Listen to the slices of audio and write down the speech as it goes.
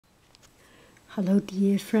Hello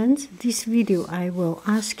dear friends, this video I will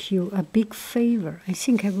ask you a big favor. I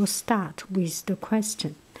think I will start with the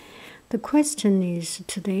question. The question is,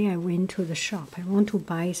 today I went to the shop. I want to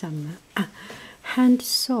buy some hand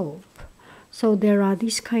soap. So there are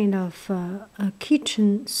this kind of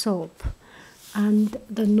kitchen soap and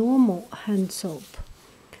the normal hand soap.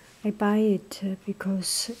 I buy it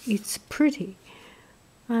because it's pretty.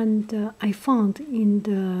 And I found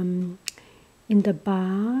in the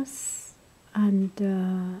bath and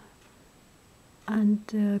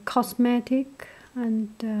cosmetic and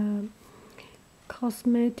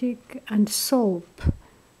soap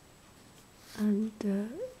and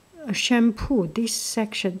a shampoo. This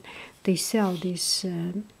section they sell this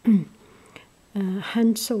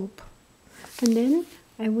hand soap, and then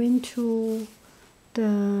I went to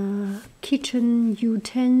the kitchen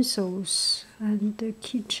utensils and the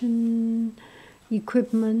kitchen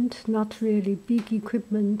equipment, not really big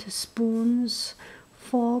equipment, spoons,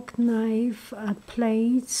 fork, knife,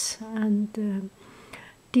 plates, and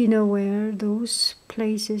dinnerware, those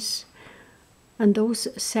places, and those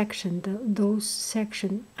section,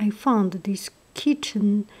 I found this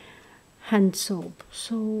kitchen hand soap.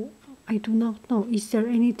 So I do not know, is there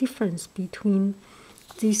any difference between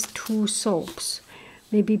these two soaps?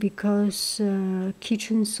 Maybe because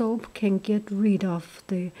kitchen soap can get rid of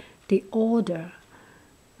the odor.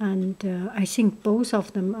 And I think both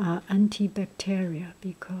of them are antibacterial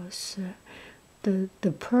because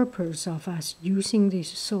the purpose of us using this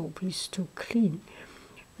soap is to clean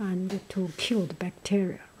and to kill the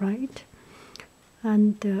bacteria, right?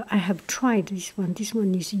 And I have tried this one. This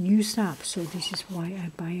one is used up, so this is why I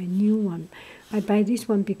buy a new one. I buy this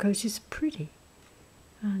one because it's pretty.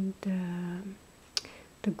 And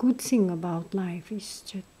the good thing about life is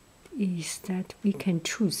that we can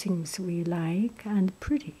choose things we like and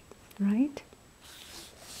pretty, right?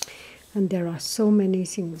 And there are so many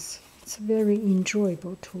things. It's very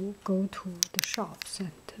enjoyable to go to the shops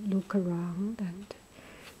and look around and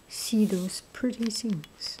see those pretty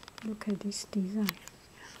things. Look at this design.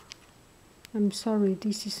 I'm sorry,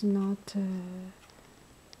 this is not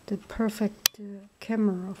the perfect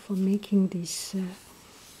camera for making this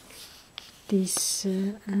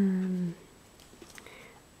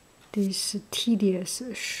tedious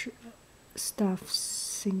stuff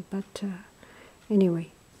thing, but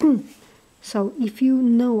anyway. So if you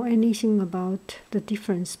know anything about the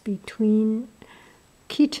difference between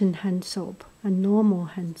kitchen hand soap and normal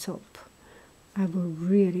hand soap, I will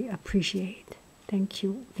really appreciate. Thank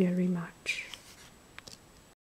you very much.